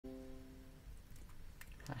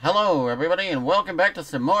Hello everybody and welcome back to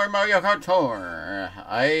some more Mario Kart Tour.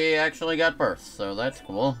 I actually got burst, so that's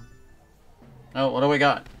cool. Oh, what do we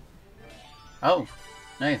got? Oh,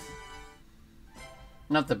 nice.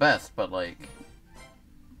 Not the best, but like...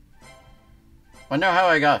 Wonder how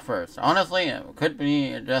I got first. Honestly, it could be,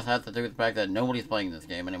 it just has to do with the fact that nobody's playing this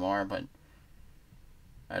game anymore, but...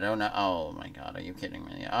 I don't know. Oh my god, are you kidding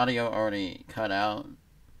me? The audio already cut out.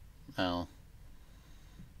 Well...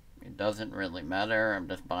 It doesn't really matter. I'm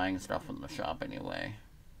just buying stuff from the shop anyway.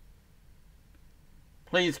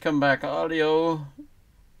 Please come back, audio.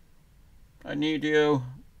 I need you.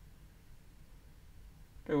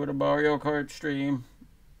 Do a Mario Kart stream.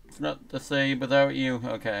 It's not the same without you.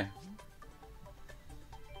 Okay.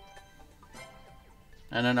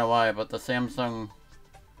 I don't know why, but the Samsung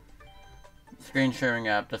screen sharing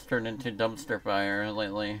app just turned into dumpster fire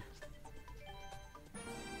lately.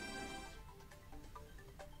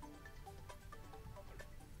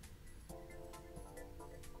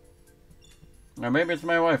 Or maybe it's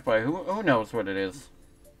my Wi-Fi. Who knows what it is?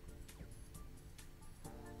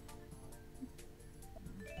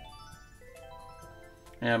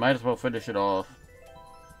 Yeah, might as well finish it off.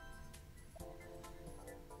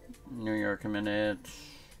 New York a minute.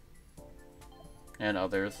 And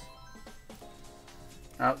others.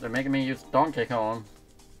 Oh, they're making me use Donkey Kong.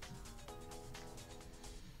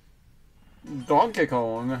 Donkey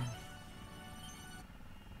Kong.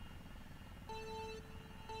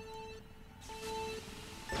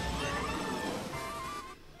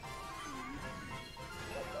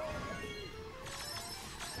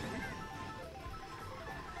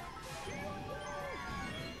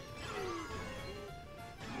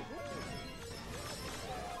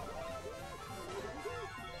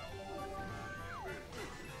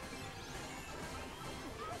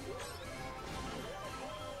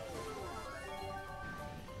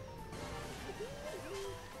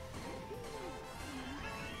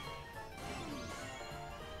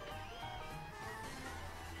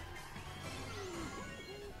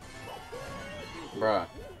 Bruh.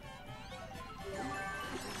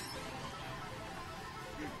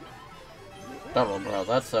 Double, bro.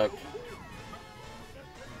 That sucked.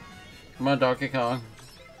 Come on, Donkey Kong.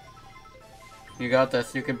 You got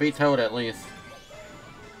this. You can beat Toad at least.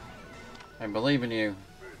 I believe in you.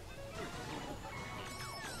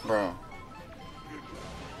 Bro.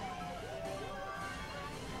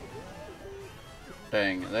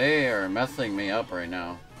 Dang, they are messing me up right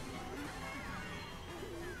now.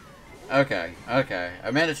 Okay, okay.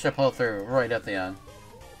 I managed to pull through right at the end.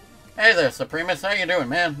 Hey there, Supremus. How you doing,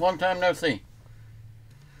 man? Long time no see.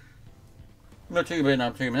 What you been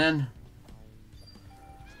up to, man?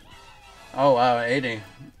 Oh, wow, 80.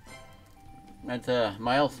 That's a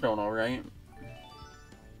milestone, alright.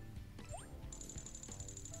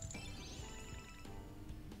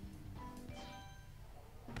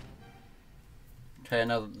 Okay,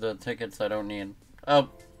 now the tickets I don't need. Oh,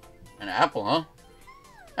 an apple, huh?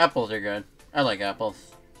 Apples are good. I like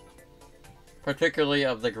apples. Particularly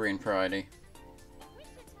of the green variety.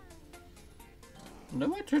 No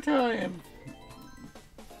winter time.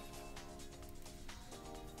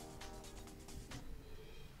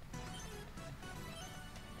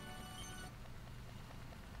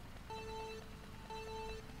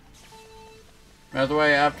 By the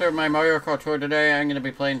way, after my Mario Kart tour today, I'm going to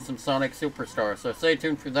be playing some Sonic Superstar, so stay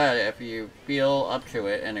tuned for that if you feel up to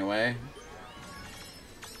it anyway.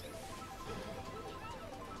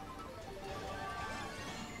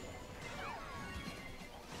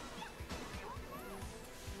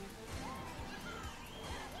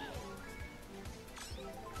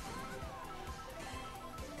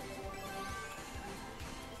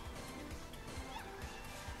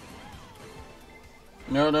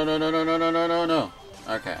 No, no, no, no, no, no, no, no, no, no.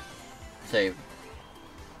 Okay. Save.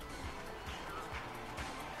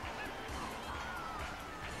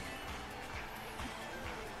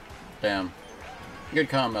 Damn. Good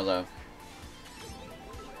combo, though.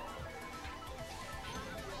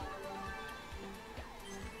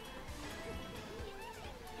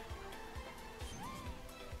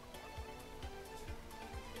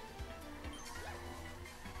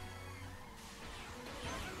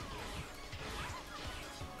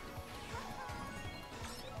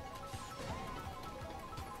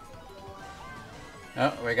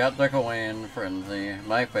 Oh, we got the Hawaiian Frenzy,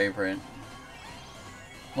 my favorite.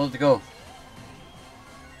 Let's go.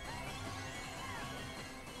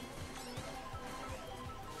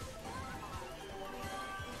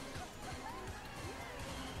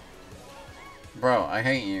 Bro, I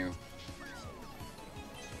hate you.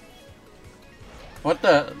 What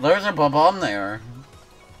the? There's a Bob-omb there.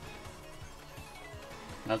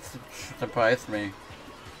 That surprised me.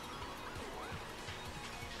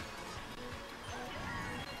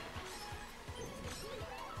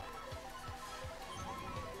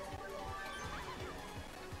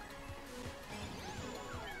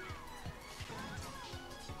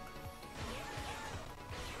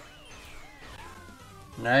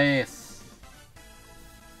 Nice.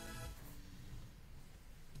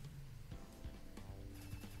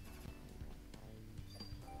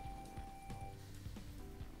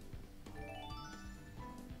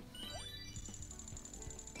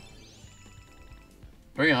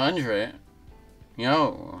 $300?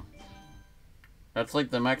 Yo. That's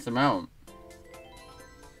like the max amount.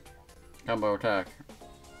 Combo attack.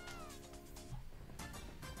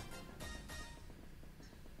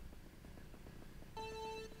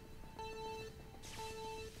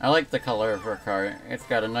 I like the color of her cart. It's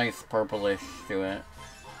got a nice purplish to it.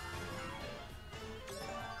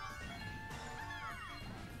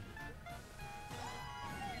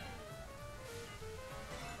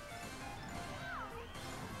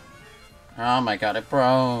 Oh my god, it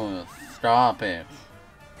froze. Stop it.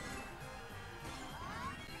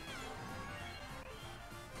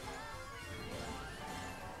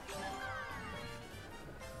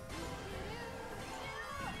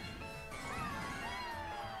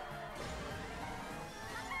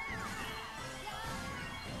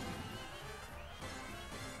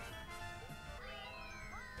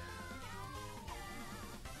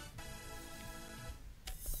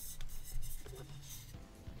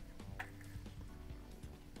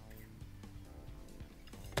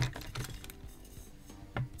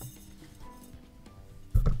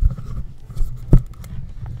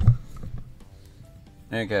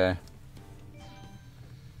 Okay.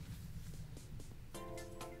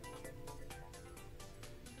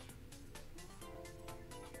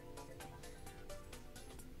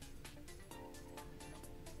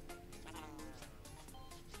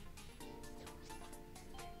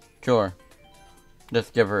 Sure.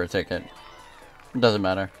 Just give her a ticket. It doesn't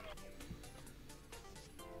matter.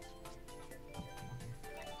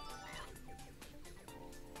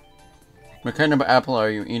 What kind of apple are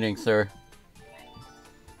you eating, sir?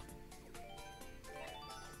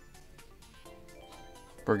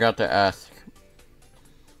 Forgot to ask.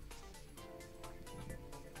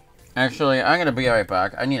 Actually, I'm gonna be right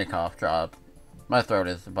back. I need a cough drop. My throat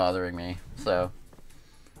is bothering me, so...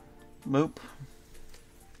 Boop.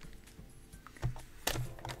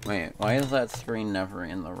 Wait, why is that screen never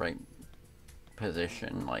in the right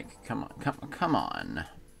position? Like, come on, come on.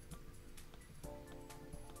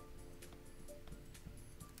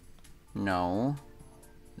 No.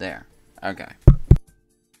 There. Okay.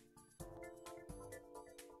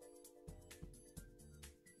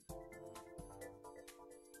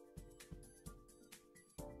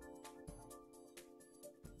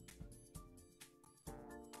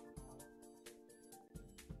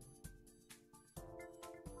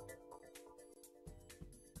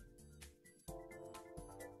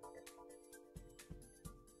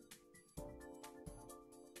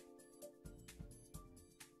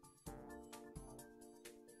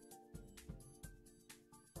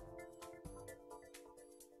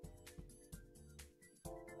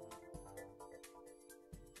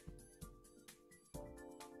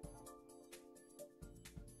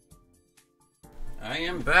 I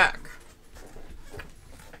am back.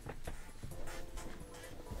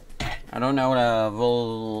 I don't know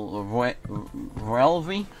what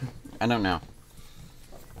Relvi? I don't know.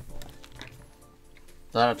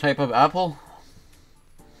 Is that a type of apple?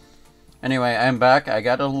 Anyway, I'm back. I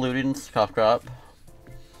got a Luden's cough drop.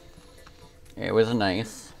 It was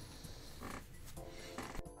nice.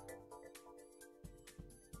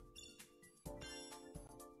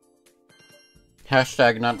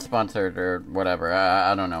 Hashtag not sponsored or whatever.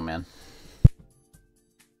 I don't know, man.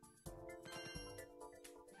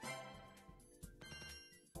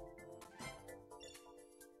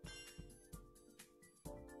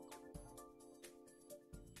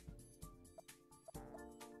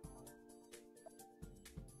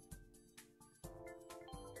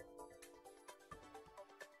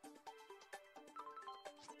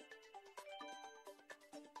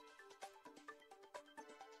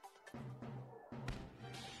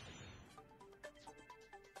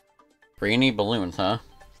 Brainy balloons, huh?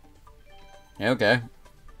 Okay.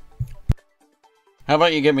 How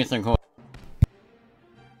about you give me some coins?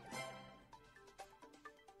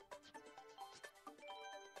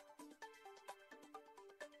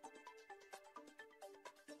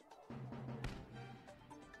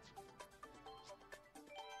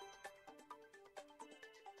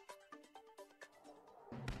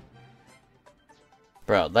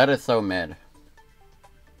 Bro, that is so mid.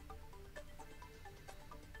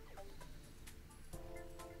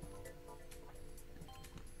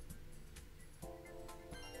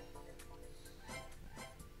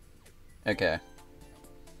 Okay.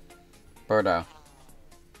 Birdo.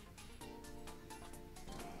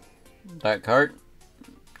 That cart.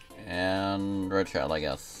 And and Red Shell, I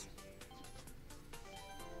guess.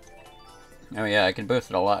 Oh yeah, I can boost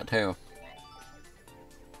it a lot too.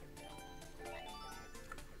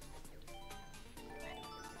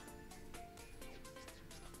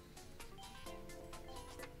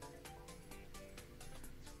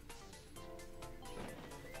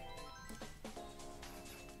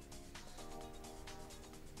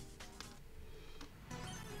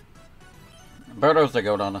 Birdo's the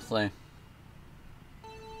goat, honestly.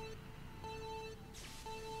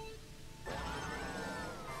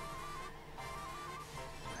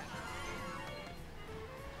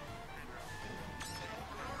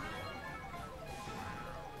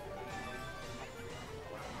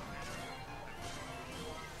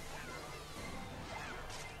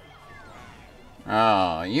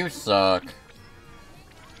 Oh, you suck.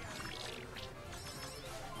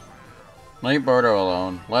 Leave Birdo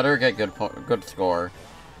alone. Let her get good score.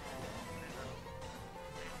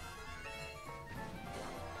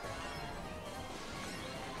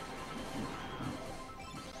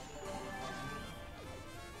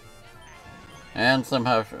 And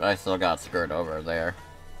somehow I still got screwed over there.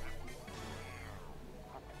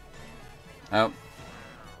 Oh.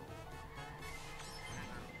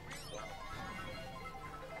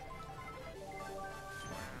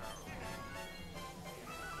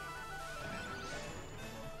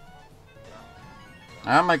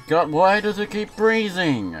 Oh my god, why does it keep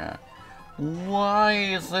freezing? Why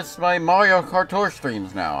is this my Mario Kart Tour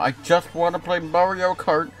streams now? I just want to play Mario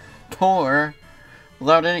Kart Tour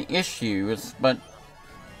without any issues, but...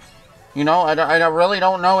 You know, I really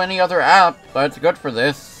don't know any other app that's good for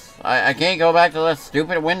this. I can't go back to that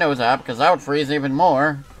stupid Windows app, because that would freeze even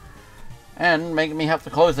more. And make me have to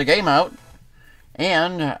close the game out.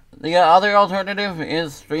 And the other alternative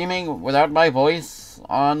is streaming without my voice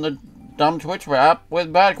on the dumb Twitch app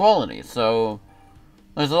with bad quality, so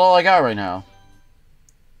that's all I got right now.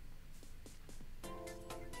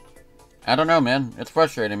 I don't know, man. It's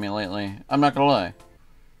frustrating me lately. I'm not gonna lie.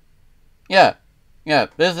 Yeah,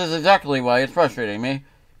 this is exactly why it's frustrating me.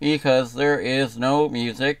 Because there is no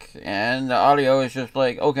music, and the audio is just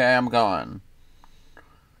like, okay, I'm gone.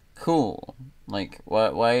 Cool. Like,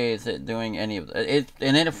 why is it doing any of that?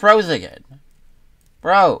 And it froze again.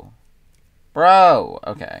 Bro.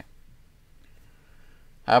 Okay.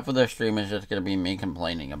 Half of the stream is just gonna be me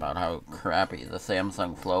complaining about how crappy the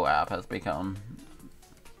Samsung Flow app has become.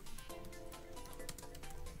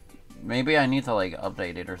 Maybe I need to, like,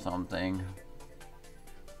 update it or something.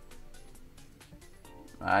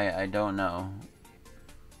 I don't know.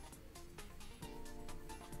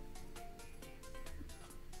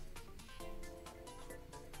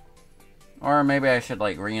 Or maybe I should,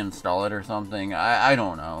 like, reinstall it or something. I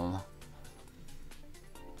don't know.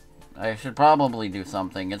 I should probably do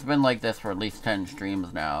something. It's been like this for at least 10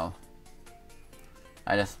 streams now.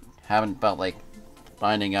 I just haven't felt like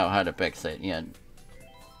finding out how to fix it yet.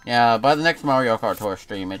 Yeah, by the next Mario Kart Tour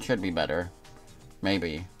stream, it should be better.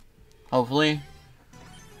 Maybe. Hopefully.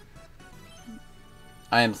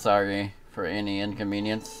 I am sorry for any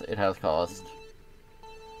inconvenience it has caused.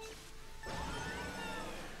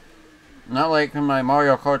 Not like my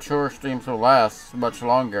Mario Kart Tour streams will last much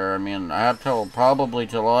longer. I mean, I have till probably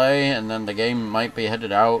July, and then the game might be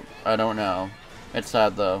headed out. I don't know. It's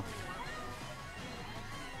sad, though.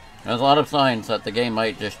 There's a lot of signs that the game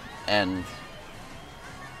might just end.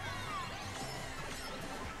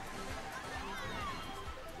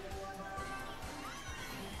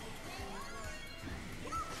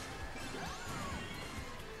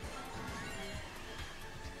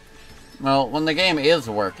 Well, when the game is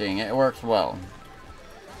working, it works well.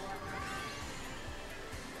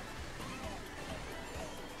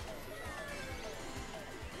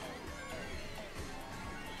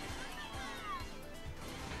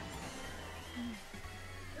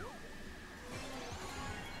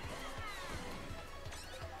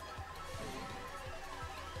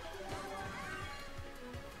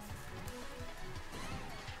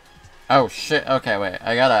 Oh shit, okay, wait,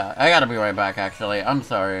 I gotta be right back, actually. I'm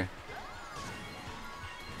sorry.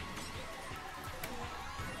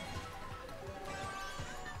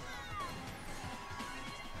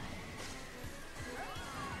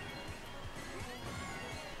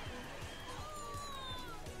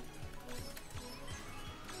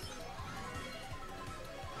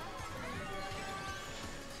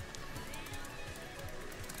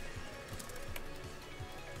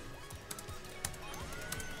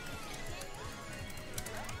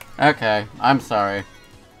 Okay, I'm sorry.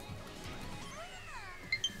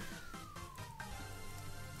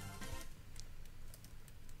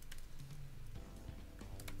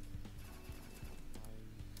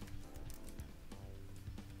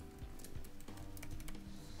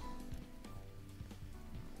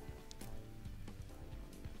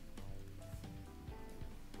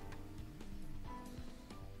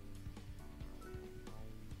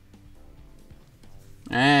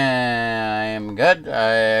 good.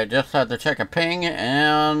 I just had to check a ping,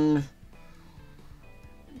 and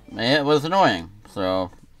it was annoying. So,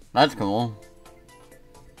 that's cool.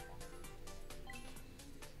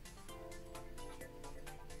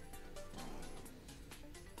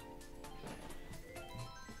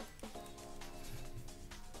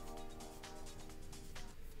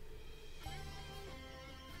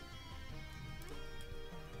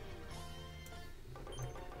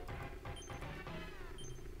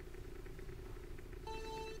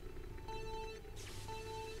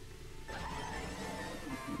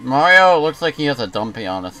 Mario looks like he has a dumpy,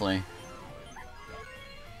 honestly.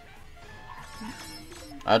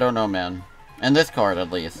 I don't know, man. In this card,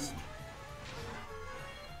 at least.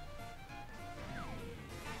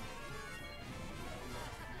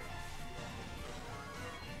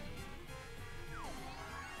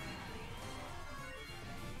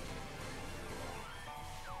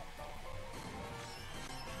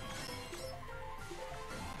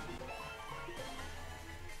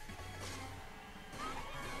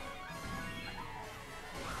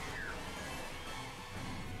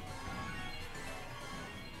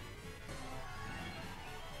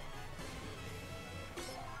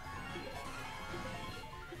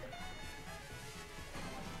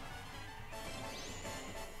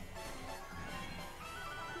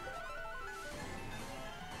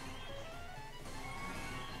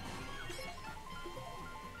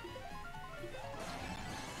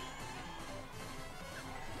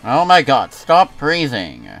 Oh my god, stop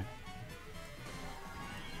freezing!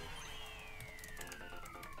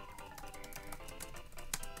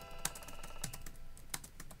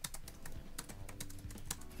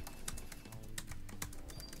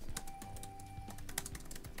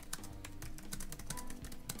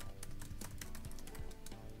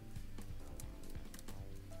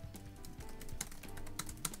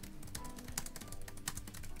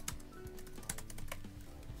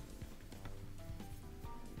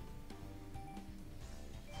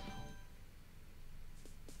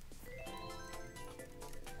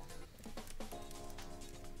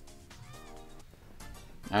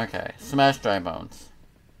 Okay, smash dry bones.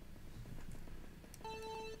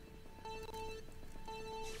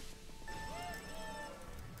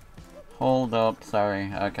 Hold up, sorry.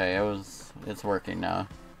 Okay, it's working now.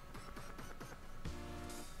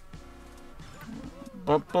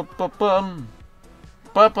 Bum. Bum.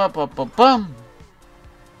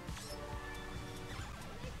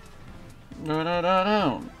 No.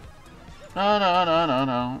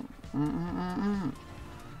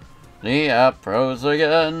 The app froze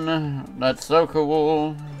again. That's so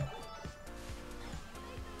cool.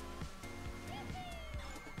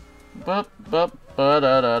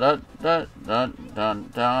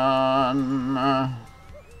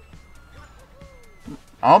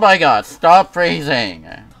 Oh my god, stop freezing!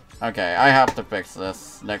 Okay, I have to fix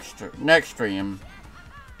this next stream.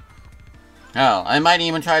 Hell, I might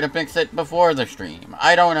even try to fix it before the stream.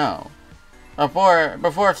 I don't know.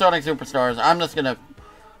 Before Sonic Superstars, I'm just gonna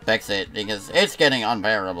fix it because it's getting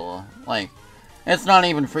unbearable. Like, it's not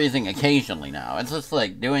even freezing occasionally now. It's just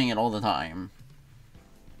like doing it all the time.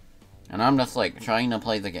 And I'm just like trying to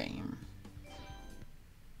play the game.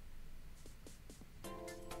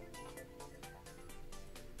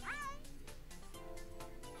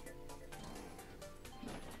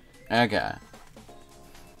 Okay.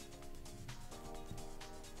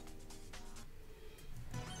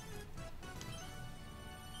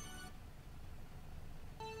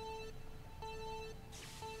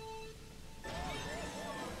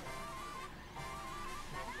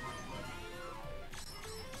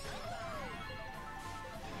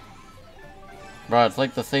 Bro, it's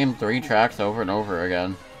like the same 3 tracks over and over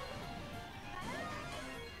again.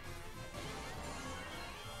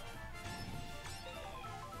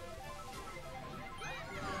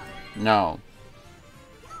 No.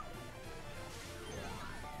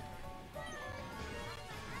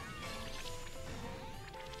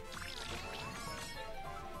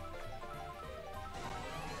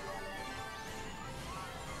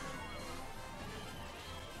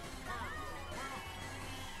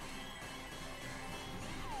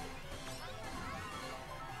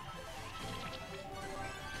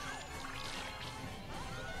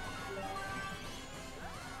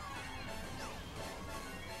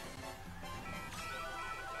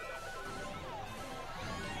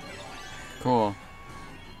 Cool.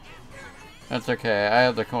 That's okay, I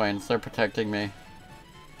have the coins, they're protecting me.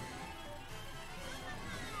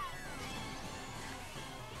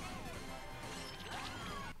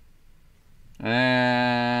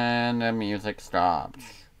 And the music stopped.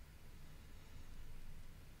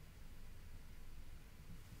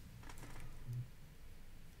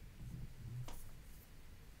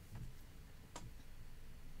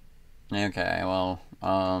 Okay, well,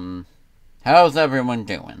 how's everyone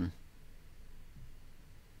doing?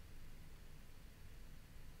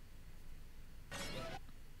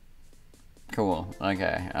 Cool,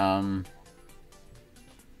 okay,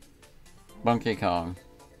 Donkey Kong.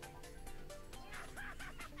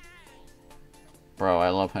 Bro, I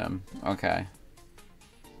love him. Okay.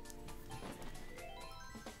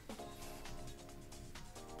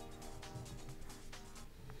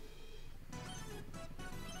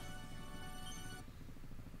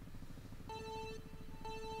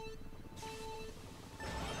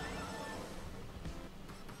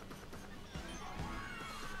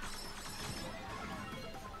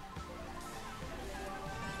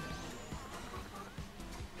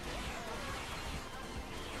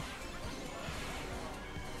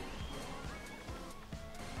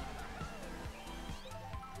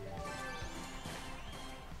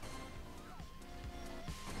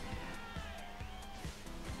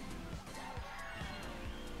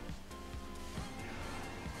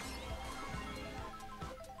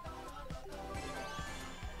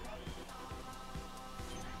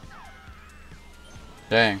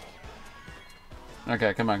 Dang.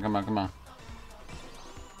 Okay, come on, come on, come on.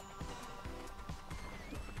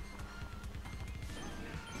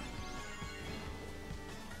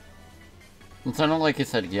 It sounded like he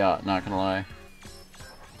said yacht, not gonna lie.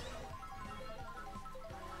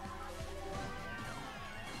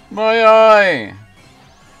 My eye!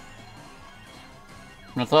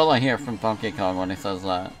 That's all I hear from Donkey Kong when he says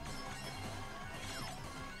that.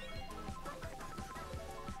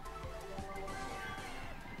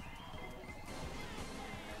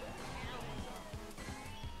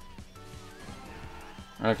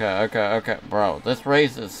 Okay. Bro, this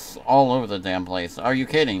race is all over the damn place. Are you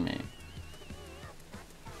kidding me?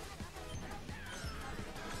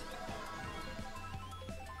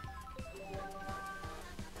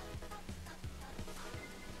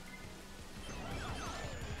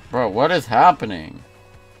 Bro, what is happening?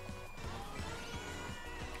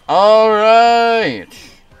 Alright!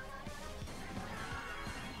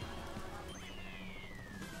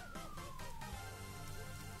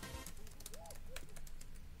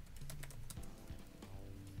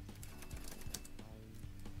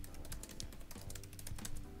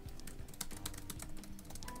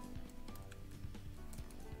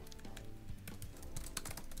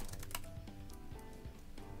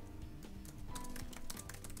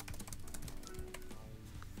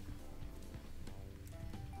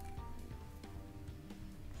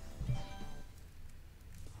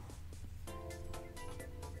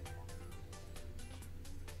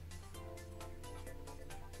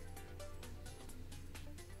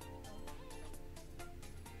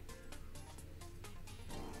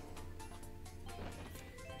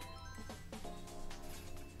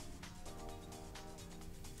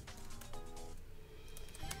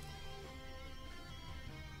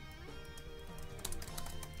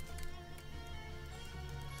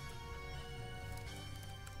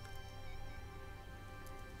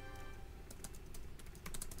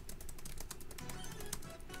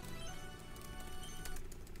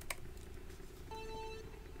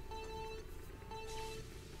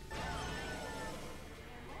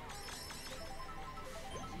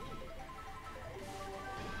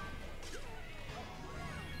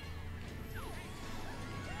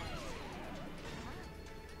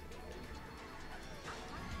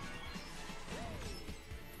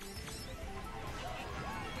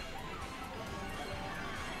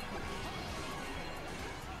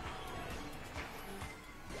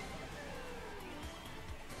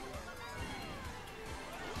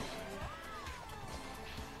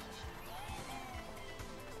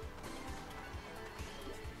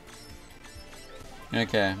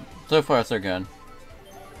 Okay, so far so good.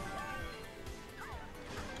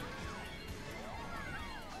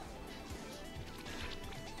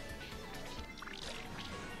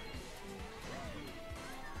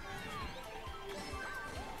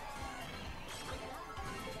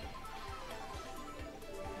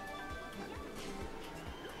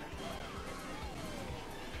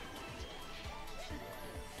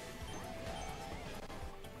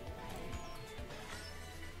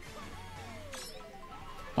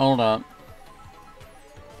 Hold up.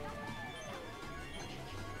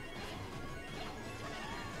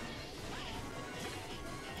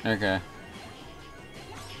 Okay.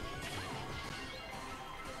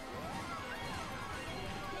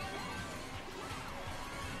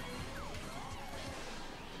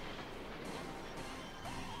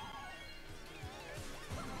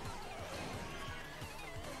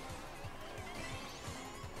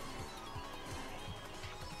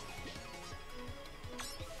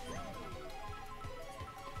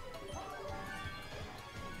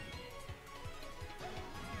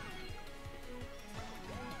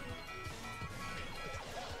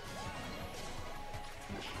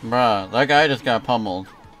 Bruh, that guy just got pummeled.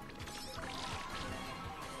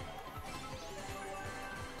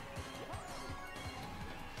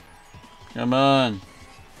 Come on.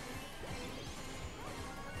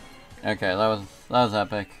 Okay, that was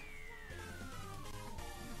epic.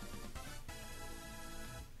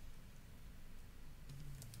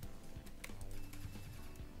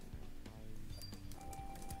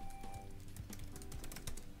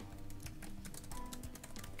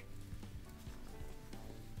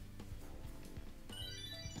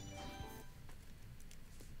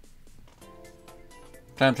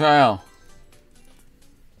 Time trial.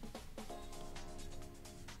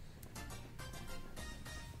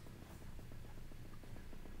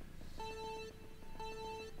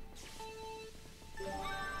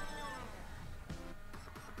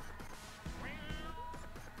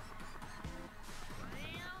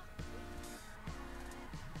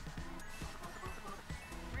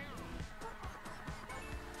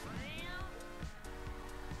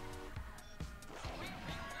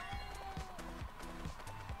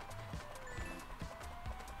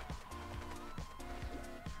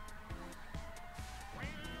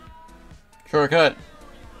 Shortcut.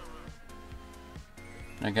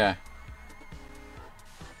 Okay.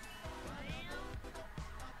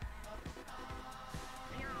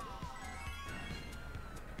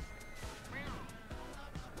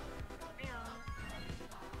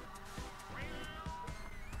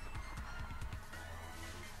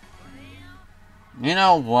 You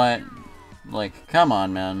know what? Like, come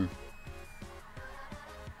on, man.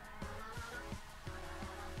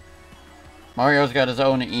 Mario's got his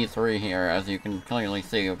own E3 here, as you can clearly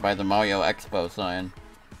see by the Mario Expo sign.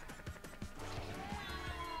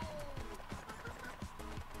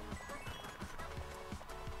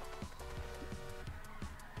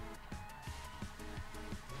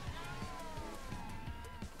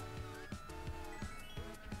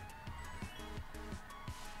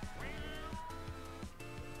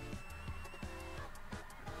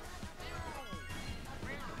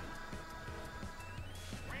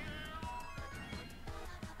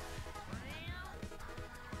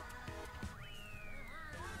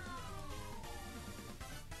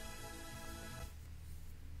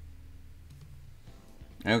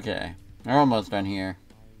 Okay, we're almost done here.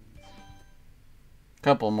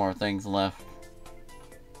 Couple more things left.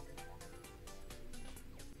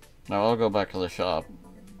 Now I'll go back to the shop.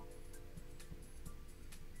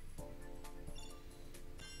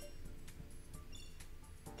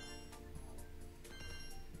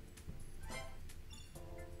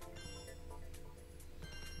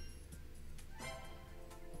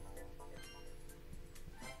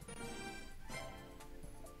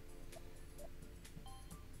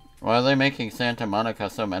 Why are they making Santa Monica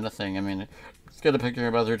so menacing? I mean, let's get a picture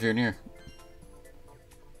of Bowser Jr.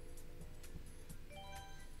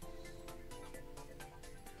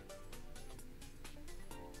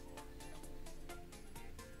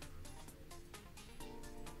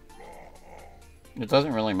 It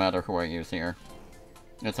doesn't really matter who I use here.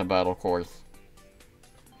 It's a battle course.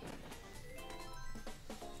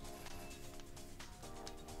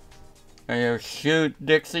 Oh shoot,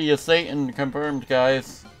 Dixie, you Satan, confirmed,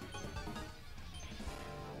 guys.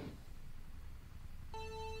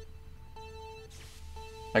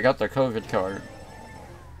 I got the COVID card.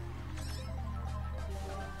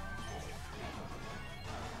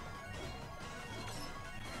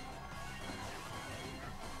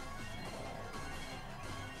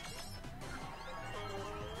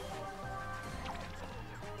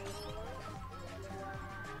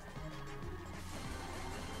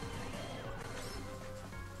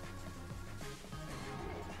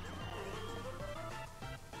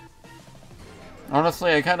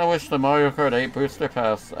 Honestly, I kinda wish the Mario Kart 8 Booster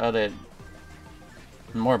Pass added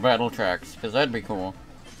more battle tracks, because that'd be cool.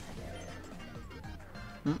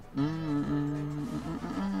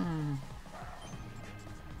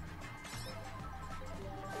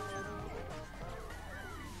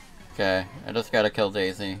 Okay, I just gotta kill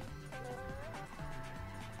Daisy.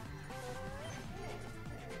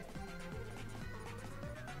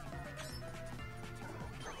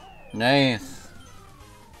 Nice!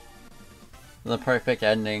 The perfect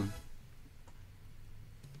ending.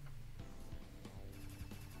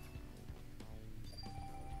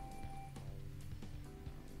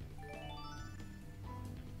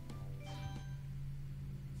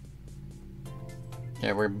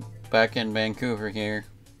 Yeah, we're back in Vancouver here.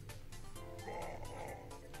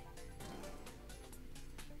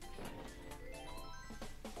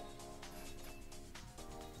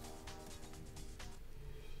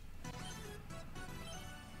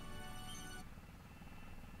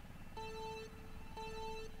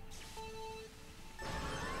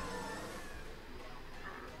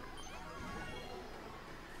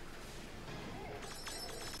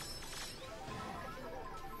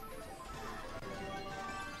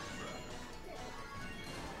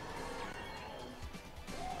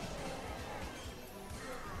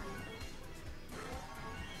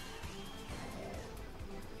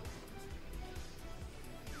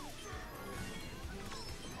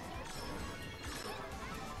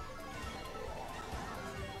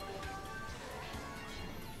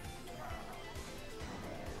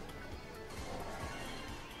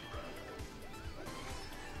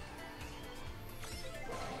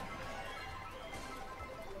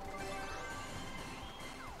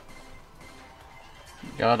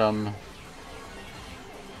 Got him.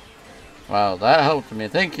 Wow, that helped me.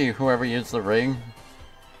 Thank you, whoever used the ring.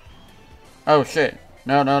 Oh, shit.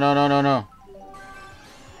 No, no, no, no, no, no.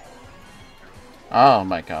 Oh,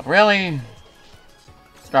 my God. Really?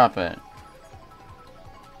 Stop it.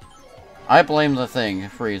 I blame the thing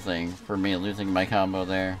freezing for me losing my combo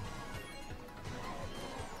there.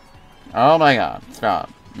 Oh, my God.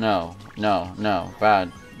 Stop. No, no, no.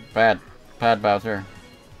 Bad. Bad. Bad Bowser.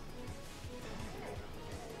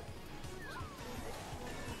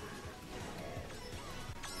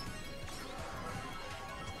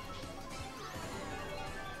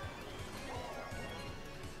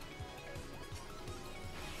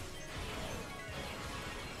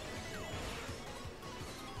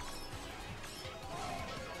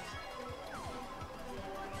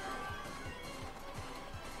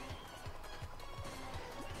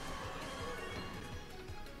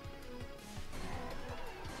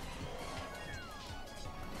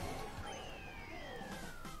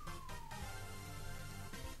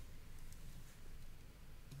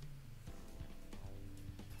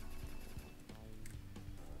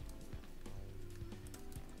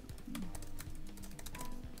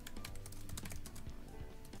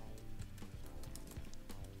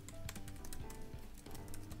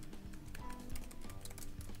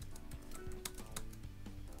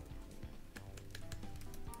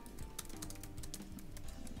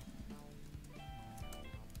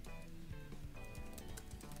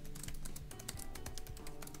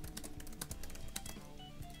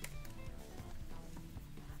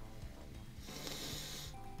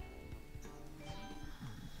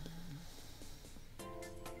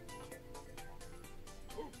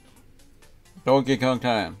 Donkey Kong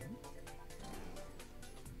time.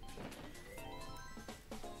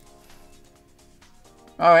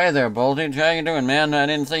 Oh, hey there, Voltage. How you doing, man? I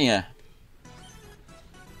didn't see ya.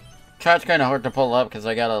 Chat's kind of hard to pull up because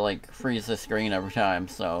I gotta, like, freeze the screen every time,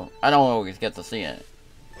 so I don't always get to see it.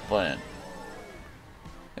 But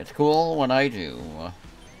it's cool when I do.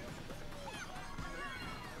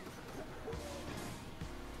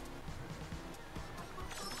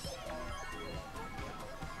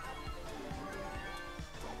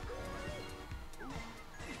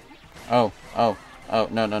 Oh, oh, oh,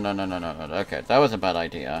 no, no, no, no, no, no, no. Okay, that was a bad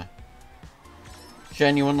idea.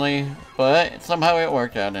 Genuinely, but somehow it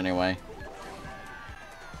worked out anyway.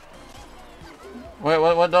 Wait,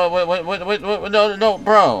 what, no, no,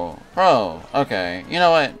 bro, okay, you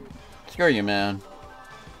know what? Screw you, man.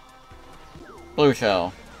 Blue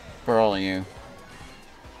shell, for all of you.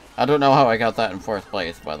 I don't know how I got that in 4th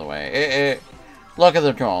place, by the way. Look at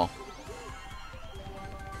the troll.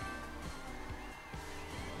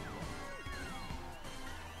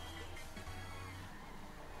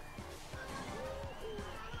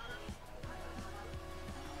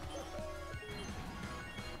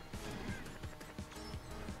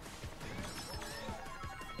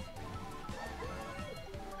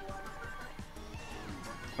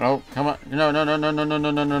 Oh, come on. No, no, no, no, no, no, no,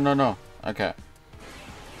 no, no, no, no. Okay.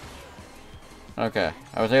 Okay.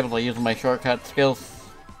 I was able to use my shortcut skills.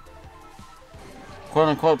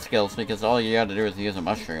 Quote-unquote skills, because all you gotta do is use a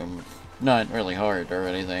mushroom. It's not really hard or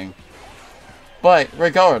anything. But,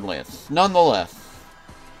 regardless, nonetheless,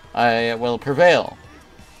 I will prevail.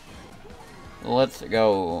 Let's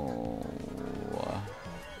go.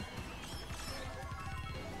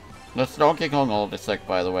 This Donkey Kong ult is sick,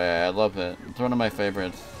 by the way. I love it. It's one of my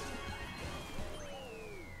favorites.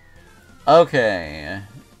 Okay.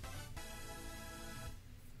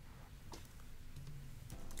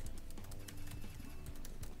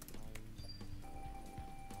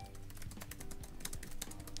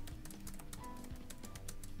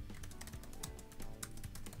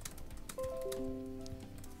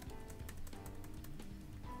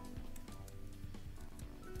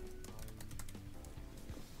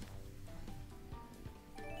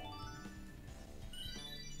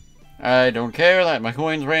 I don't care that my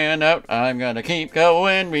coins ran out. I'm gonna keep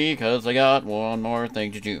going because I got one more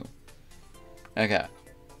thing to do. Okay.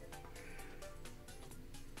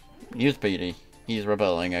 Use Speedy. He's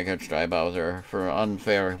rebelling against Dry Bowser for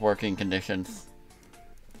unfair working conditions.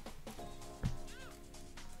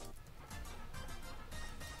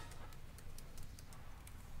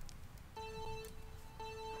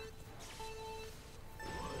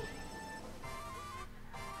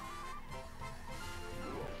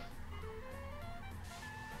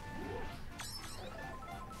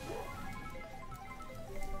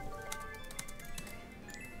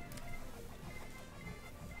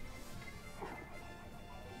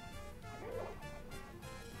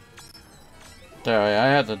 Sorry, I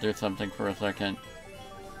had to do something for a second.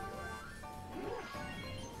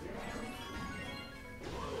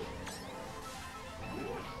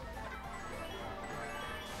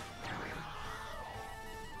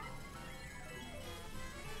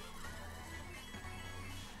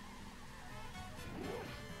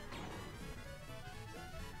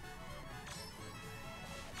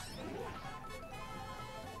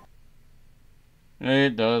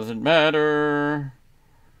 It doesn't matter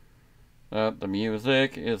that the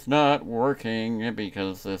music is not working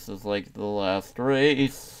because this is like the last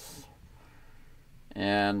race.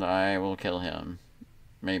 And I will kill him.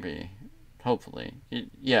 Maybe. Hopefully.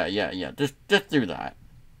 Yeah. Just do that.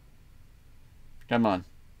 Come on.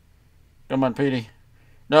 Come on, Petey.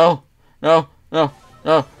 No. Oh no.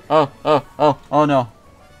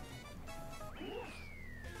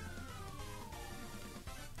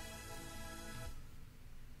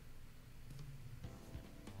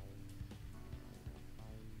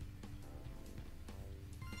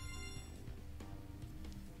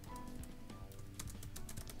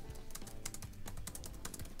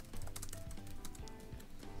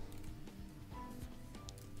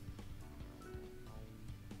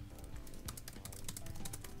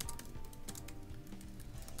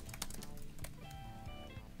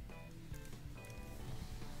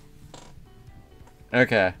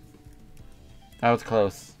 Okay. That was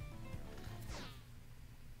close.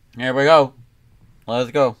 Here we go.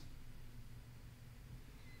 Let's go.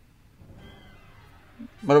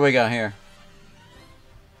 What do we got here?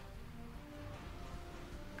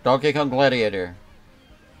 Donkey Kong Gladiator.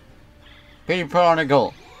 Petey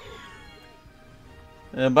Prodigal.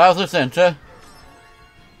 Bowser Center.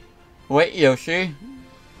 Wait Yoshi.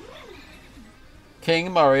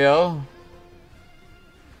 King Mario.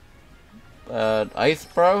 Ice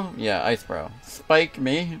Bro? Yeah, Ice Bro. Spike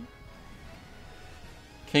Me.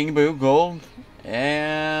 King Boo Gold.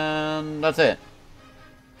 And that's it.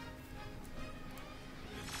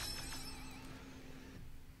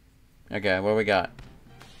 Okay, what we got?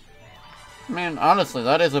 Man, honestly,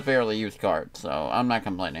 that is a fairly used card, so I'm not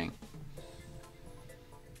complaining.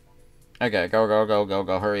 Okay,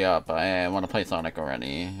 go, hurry up. I want to play Sonic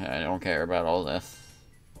already. I don't care about all this.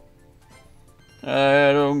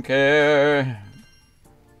 I don't care.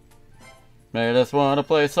 I just want to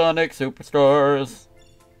play Sonic Superstars.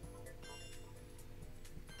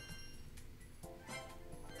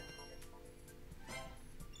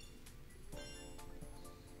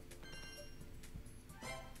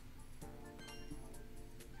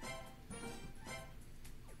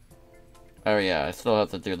 Oh yeah, I still have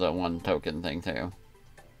to do the one token thing too.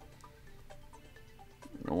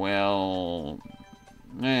 Well...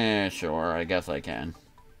 sure, I guess I can.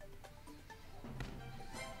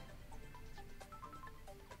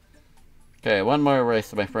 Okay, one more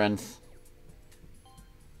race, my friends.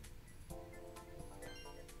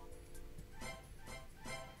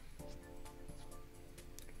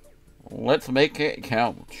 Let's make it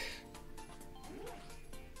count.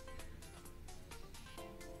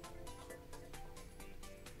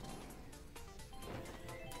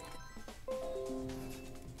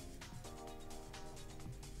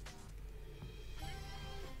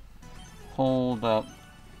 Hold up.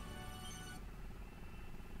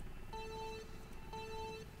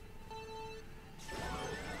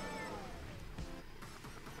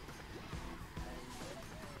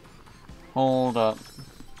 Hold up.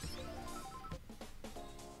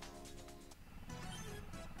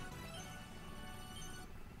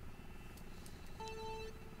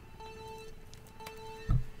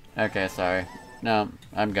 Okay, sorry. No,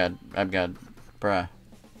 I'm good. I'm good. Bruh.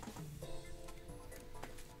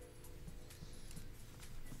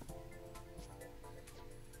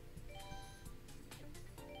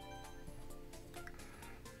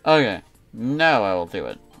 Okay, now I will do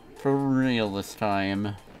it. For real this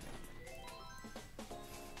time.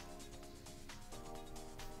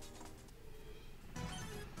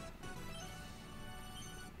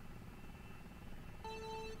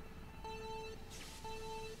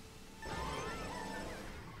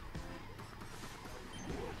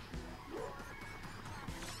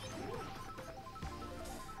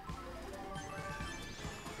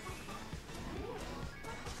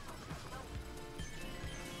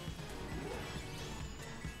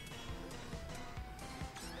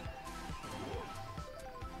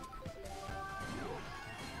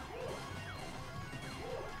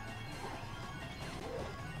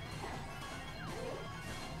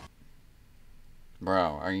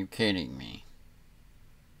 Bro, are you kidding me?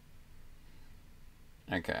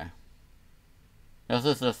 Okay. This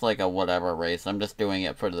is just like a whatever race. I'm just doing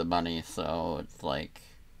it for the money, so it's like...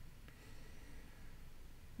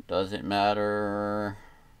 Doesn't matter.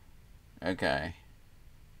 Okay.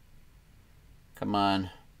 Come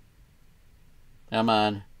on. Come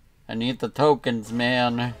on. I need the tokens,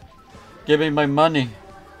 man. Give me my money.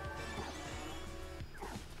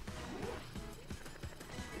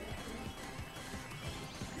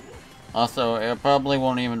 Also, it probably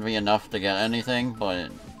won't even be enough to get anything,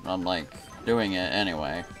 but I'm like doing it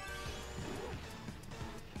anyway.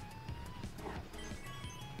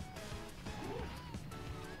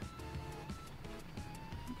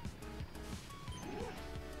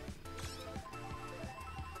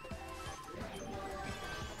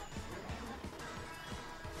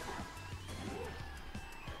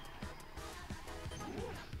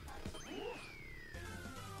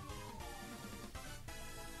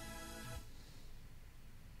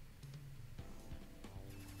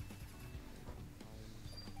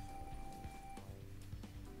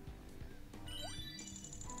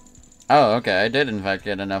 Oh, okay. I did in fact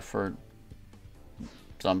get enough for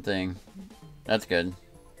something. That's good.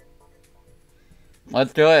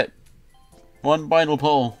 Let's do it. One final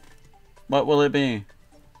poll. What will it be?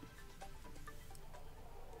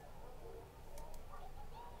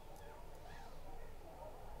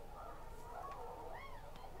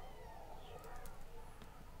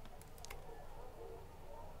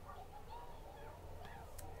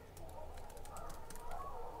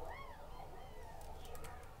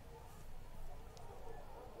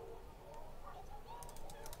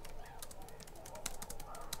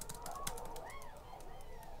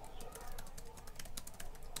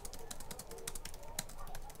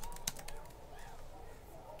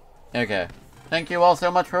 Okay. Thank you all so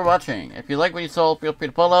much for watching. If you like what you saw, feel free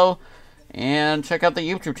to follow and check out the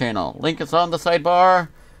YouTube channel. Link is on the sidebar.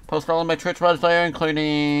 Post all of my Twitch VODs there,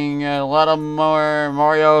 including a lot of more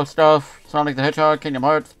Mario stuff, Sonic the Hedgehog, Kingdom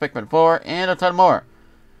Hearts, Pikmin 4, and a ton more.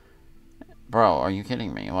 Bro, are you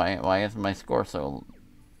kidding me? Why is my score so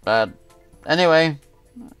bad? Anyway,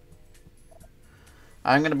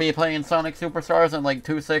 I'm going to be playing Sonic Superstars in like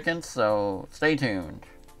 2 seconds, so stay tuned.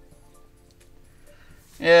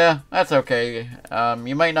 Yeah, that's okay.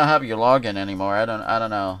 You might not have your login anymore. I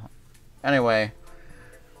don't know. Anyway,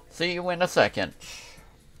 see you in a second.